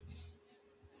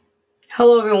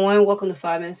Hello, everyone. Welcome to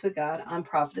 5 Minutes with God. I'm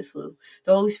Prophetess Lou.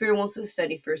 The Holy Spirit wants us to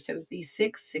study 1 Timothy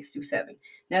 6 through 7.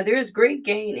 Now, there is great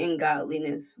gain in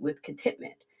godliness with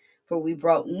contentment, for we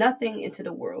brought nothing into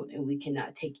the world, and we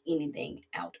cannot take anything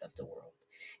out of the world.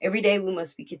 Every day, we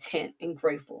must be content and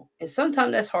grateful. And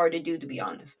sometimes that's hard to do, to be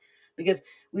honest, because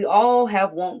we all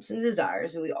have wants and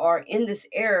desires, and we are in this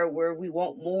era where we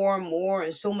want more and more,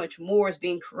 and so much more is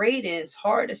being created. It's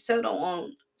hard to settle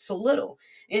on so little,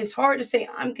 and it's hard to say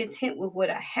I'm content with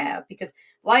what I have because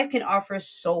life can offer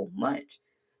so much.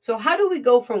 So how do we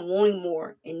go from wanting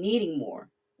more and needing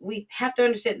more? We have to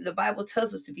understand that the Bible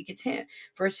tells us to be content.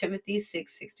 1 Timothy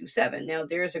 6 through 7. Now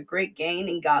there is a great gain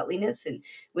in godliness and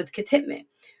with contentment.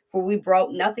 For we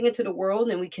brought nothing into the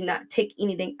world and we cannot take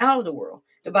anything out of the world.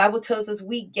 The Bible tells us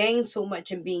we gain so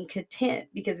much in being content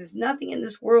because there's nothing in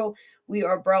this world we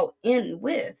are brought in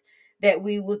with that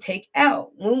we will take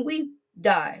out. When we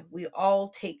die, we all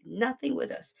take nothing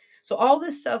with us. So all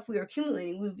this stuff we are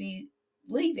accumulating, we'll be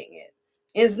leaving it.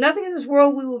 There's nothing in this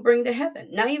world we will bring to heaven,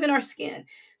 not even our skin.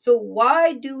 So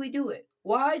why do we do it?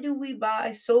 Why do we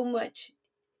buy so much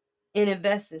and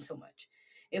invest in so much?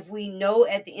 If we know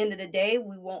at the end of the day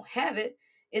we won't have it,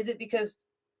 is it because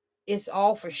it's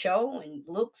all for show and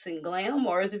looks and glam,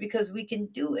 or is it because we can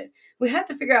do it? We have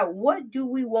to figure out, what do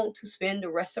we want to spend the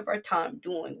rest of our time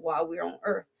doing while we're on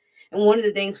earth. And one of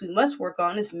the things we must work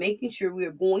on is making sure we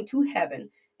are going to heaven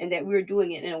and that we're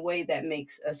doing it in a way that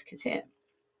makes us content.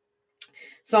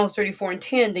 Psalms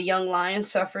 34:10, the young lion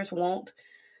suffers want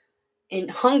and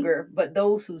hunger, but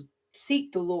those who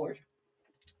seek the Lord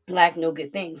lack no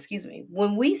good thing. Excuse me.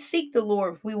 When we seek the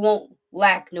Lord, we won't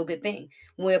lack no good thing.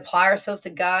 When we apply ourselves to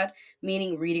God,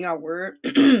 meaning reading our word,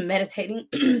 meditating,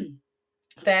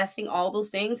 fasting, all those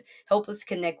things help us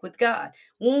connect with God.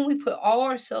 When we put all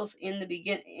ourselves in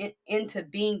the into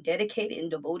being dedicated and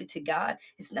devoted to God,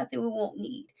 it's nothing we won't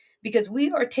need because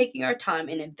we are taking our time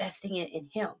and investing it in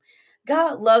Him.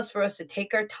 God loves for us to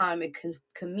take our time and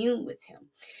commune with Him.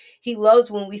 He loves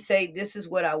when we say, "This is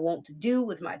what I want to do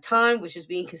with my time," which is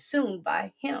being consumed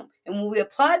by Him. And when we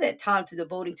apply that time to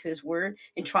devoting to His Word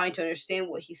and trying to understand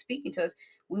what He's speaking to us,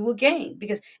 we will gain,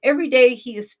 because every day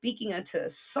He is speaking unto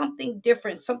us something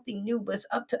different, something new, but it's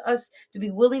up to us to be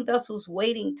willing vessels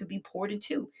waiting to be poured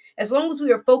into. As long as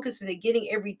we are focused on getting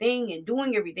everything and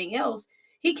doing everything else,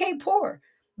 He can't pour.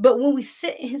 But when we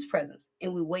sit in His presence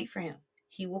and we wait for Him,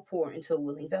 He will pour into a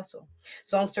willing vessel.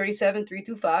 Psalms 37, 3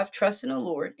 through 5. Trust in the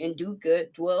Lord and do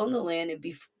good, dwell in the land and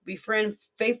befriend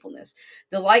faithfulness.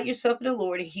 Delight yourself in the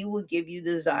Lord, and He will give you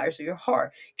the desires of your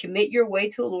heart. Commit your way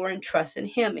to the Lord and trust in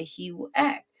Him, and He will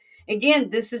act. Again,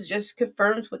 this is just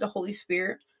confirms what the Holy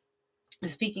Spirit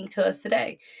is speaking to us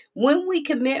today. When we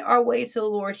commit our way to the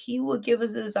Lord, He will give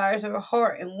us the desires of our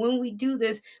heart. And when we do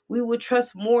this, we will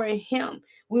trust more in Him.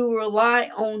 We will rely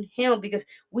on Him because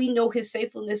we know His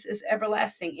faithfulness is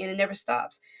everlasting and it never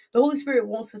stops. The Holy Spirit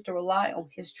wants us to rely on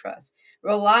His trust,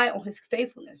 rely on His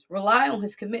faithfulness, rely on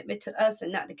His commitment to us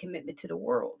and not the commitment to the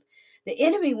world. The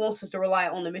enemy wants us to rely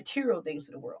on the material things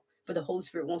of the world, but the Holy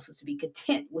Spirit wants us to be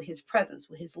content with His presence,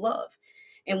 with His love.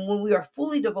 And when we are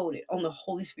fully devoted on the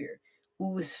Holy Spirit, we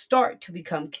will start to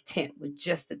become content with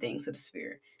just the things of the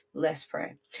Spirit. Let's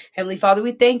pray. Heavenly Father,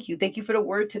 we thank you. Thank you for the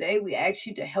word today. We ask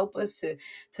you to help us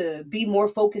to be more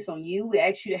focused on you. We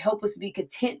ask you to help us be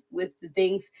content with the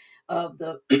things of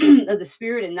the of the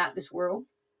Spirit and not this world.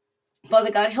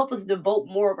 Father God, help us devote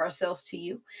more of ourselves to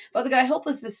you. Father God, help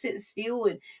us to sit still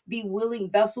and be willing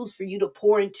vessels for you to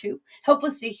pour into. Help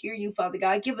us to hear you, Father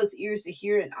God. Give us ears to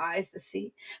hear and eyes to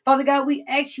see. Father God, we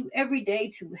ask you every day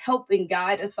to help and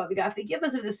guide us, Father God. Forgive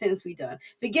us of the sins we've done.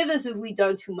 Forgive us if we've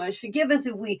done too much. Forgive us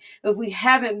if we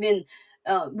haven't been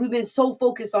we've been so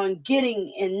focused on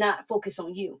getting and not focus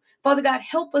on you. Father God,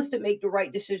 help us to make the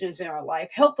right decisions in our life.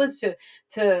 Help us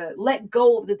to let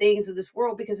go of the things of this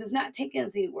world because it's not taking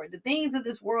us anywhere. The things of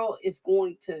this world is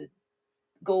going to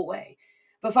go away.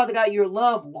 But Father God, your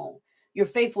love won't. Your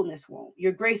faithfulness won't.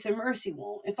 Your grace and mercy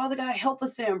won't. And Father God, help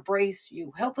us to embrace you.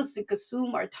 Help us to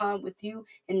consume our time with you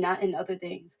and not in other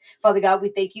things. Father God, we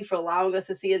thank you for allowing us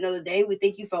to see another day. We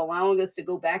thank you for allowing us to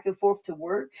go back and forth to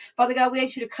work. Father God, we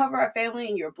ask you to cover our family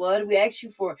in your blood. We ask you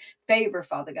for favor,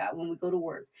 Father God, when we go to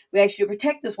work. We ask you to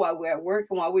protect us while we're at work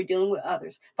and while we're dealing with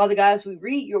others. Father God, as we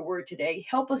read your word today,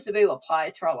 help us to be able to apply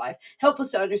it to our life. Help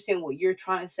us to understand what you're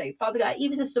trying to say. Father God,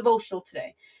 even this devotional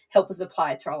today, help us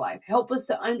apply it to our life. Help us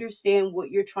to understand what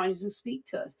you're trying to speak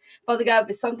to us. Father God, if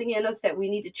it's something in us that we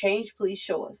need to change, please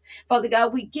show us. Father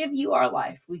God, we give you our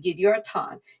life. We give you our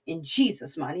time. In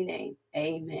Jesus' mighty name,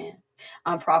 amen.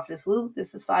 I'm Prophetess Lou.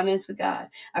 This is 5 Minutes with God.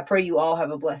 I pray you all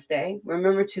have a blessed day.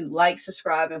 Remember to like,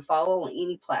 subscribe, and follow on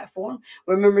any platform.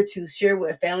 Remember to share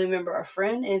with a family member or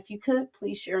friend. And if you could,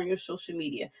 please share on your social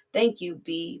media. Thank you.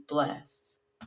 Be blessed.